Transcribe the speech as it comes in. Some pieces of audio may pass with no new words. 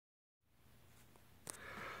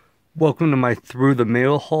Welcome to my Through the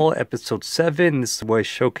Mail haul, episode 7. This is where I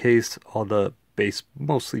showcase all the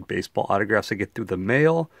mostly baseball autographs I get through the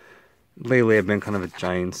mail. Lately I've been kind of a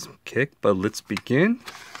Giants kick, but let's begin.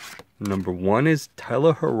 Number 1 is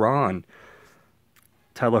Tyler Herron.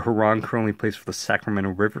 Tyler Herron currently plays for the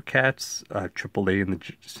Sacramento River Cats, AAA in the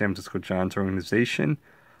San Francisco Giants organization.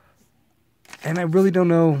 And I really don't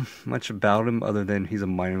know much about him other than he's a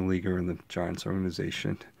minor leaguer in the Giants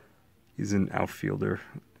organization. He's an outfielder.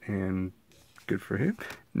 And good for him.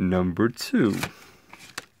 Number 2.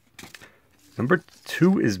 Number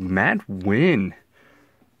 2 is Matt Winn.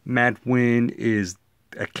 Matt Winn is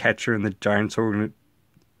a catcher in the Giants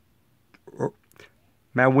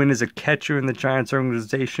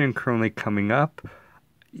organization, currently coming up.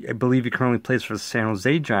 I believe he currently plays for the San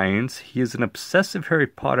Jose Giants. He is an obsessive Harry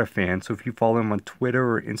Potter fan, so if you follow him on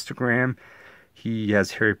Twitter or Instagram, he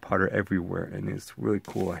has Harry Potter everywhere, and it's really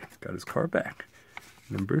cool. I got his card back.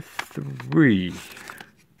 Number 3.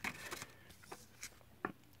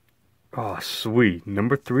 Oh, sweet.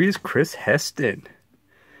 Number 3 is Chris Heston.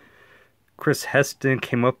 Chris Heston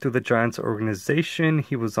came up through the Giants organization.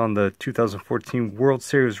 He was on the 2014 World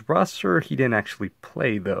Series roster. He didn't actually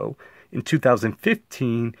play, though. In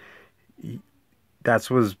 2015, he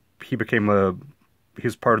was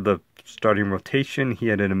part of the starting rotation. He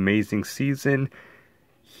had an amazing season.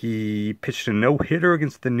 He pitched a no-hitter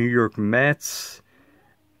against the New York Mets.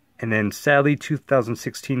 And then, sadly,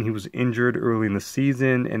 2016, he was injured early in the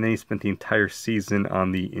season, and then he spent the entire season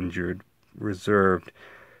on the injured reserve.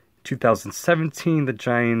 2017, the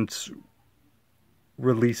Giants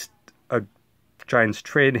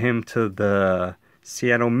traded him to the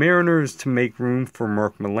Seattle Mariners to make room for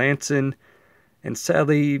Mark Melancon, and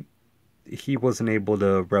sadly, he wasn't able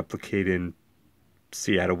to replicate in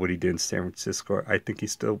Seattle what he did in San Francisco. I think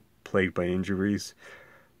he's still plagued by injuries,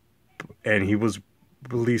 and he was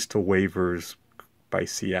released to waivers by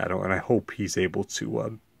Seattle, and I hope he's able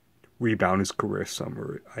to rebound his career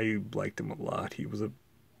summer. I liked him a lot. He was a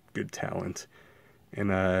good talent, and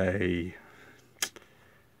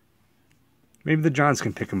maybe the Giants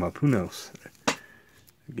can pick him up. Who knows?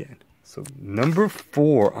 Again, so number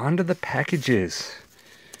 4, onto the packages.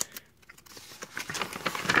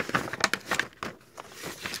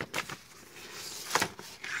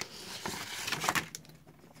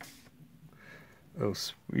 Oh,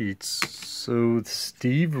 sweet. So,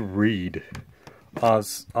 Steve Reed.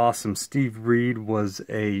 Awesome. Steve Reed was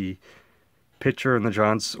a pitcher in the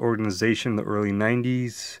Giants organization in the early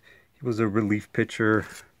 90s. He was a relief pitcher.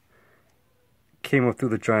 Came up through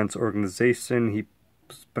the Giants organization. He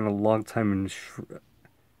spent a long time in,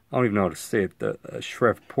 I don't even know how to say it,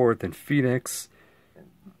 Shreveport and Phoenix.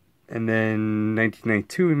 And then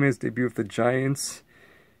 1992, he made his debut with the Giants.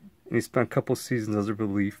 And he spent a couple seasons as a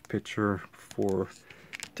relief pitcher before.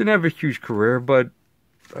 Didn't have a huge career, but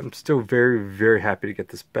I'm still very, very happy to get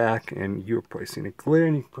this back. And you're probably seeing a glare,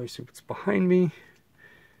 and you can probably see what's behind me.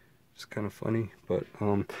 It's kind of funny, but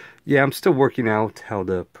yeah, I'm still working out how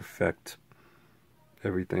to perfect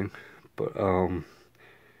everything. But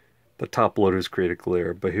the top loaders create a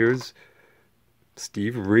glare. But here's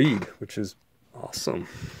Steve Reed, which is awesome.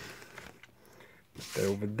 Put that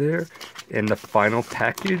over there. And the final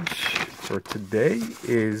package for today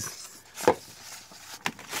is,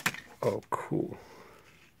 oh, cool.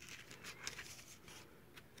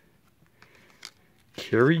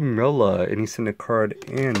 Kerry Miller, and he sent a card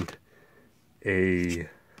and a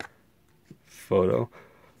photo.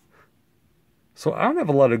 So I don't have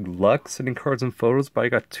a lot of luck sending cards and photos, but I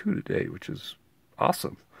got 2 today, which is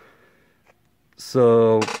awesome.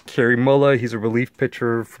 So, Kerry Miller, he's a relief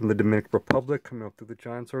pitcher from the Dominican Republic, coming up through the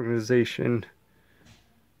Giants organization.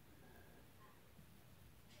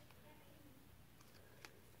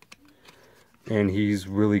 And he's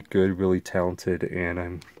really good, really talented, and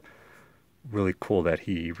I'm really cool that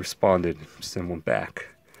he responded, sent one back.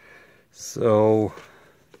 So,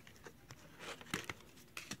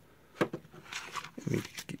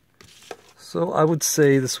 I would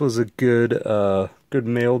say this was a good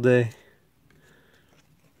mail day.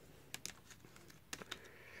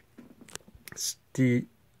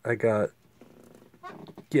 I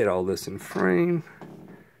get all this in frame.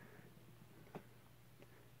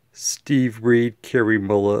 Steve Reed, Kerry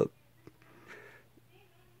Miller,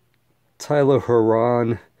 Tyler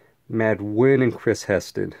Herron, Matt Winn, and Chris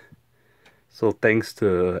Heston. So thanks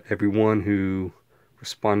to everyone who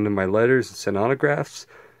responded to my letters and sent autographs.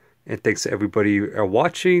 And thanks to everybody who are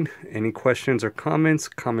watching. Any questions or comments,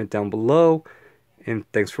 comment down below. And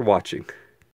thanks for watching.